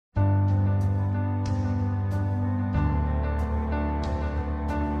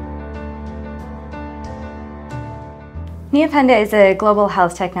Neopenda is a global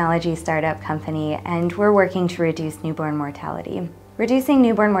health technology startup company, and we're working to reduce newborn mortality. Reducing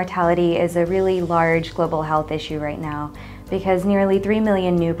newborn mortality is a really large global health issue right now because nearly 3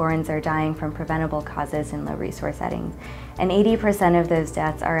 million newborns are dying from preventable causes in low-resource settings, and 80% of those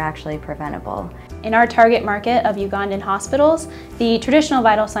deaths are actually preventable. In our target market of Ugandan hospitals, the traditional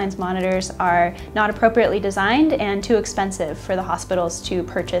vital signs monitors are not appropriately designed and too expensive for the hospitals to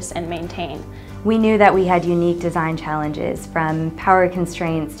purchase and maintain. We knew that we had unique design challenges, from power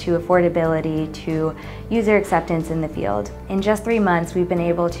constraints to affordability to user acceptance in the field. In just 3 months, we've been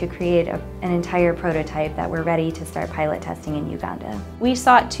able to create an entire prototype that we're ready to start pilot testing in Uganda. We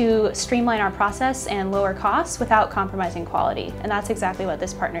sought to streamline our process and lower costs without compromising quality, and that's exactly what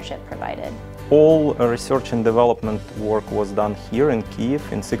this partnership provided. All research and development work was done here in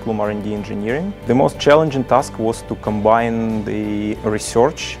Kyiv in Ciklum R&D engineering. The most challenging task was to combine the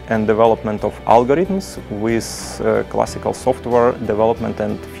research and development of algorithms with classical software development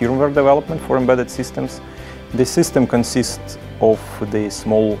and firmware development for embedded systems. The system consists of the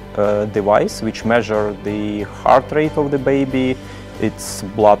small device which measures the heart rate of the baby, its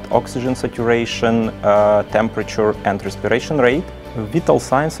blood oxygen saturation, temperature and respiration rate. Vital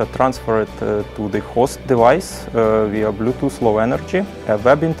signs are transferred to the host device via Bluetooth Low Energy. A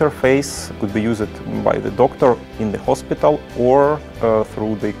web interface could be used by the doctor in the hospital or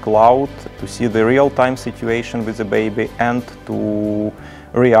through the cloud to see the real-time situation with the baby and to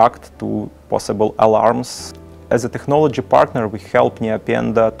react to possible alarms. As a technology partner, we help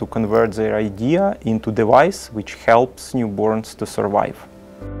Neopenda to convert their idea into a device which helps newborns to survive.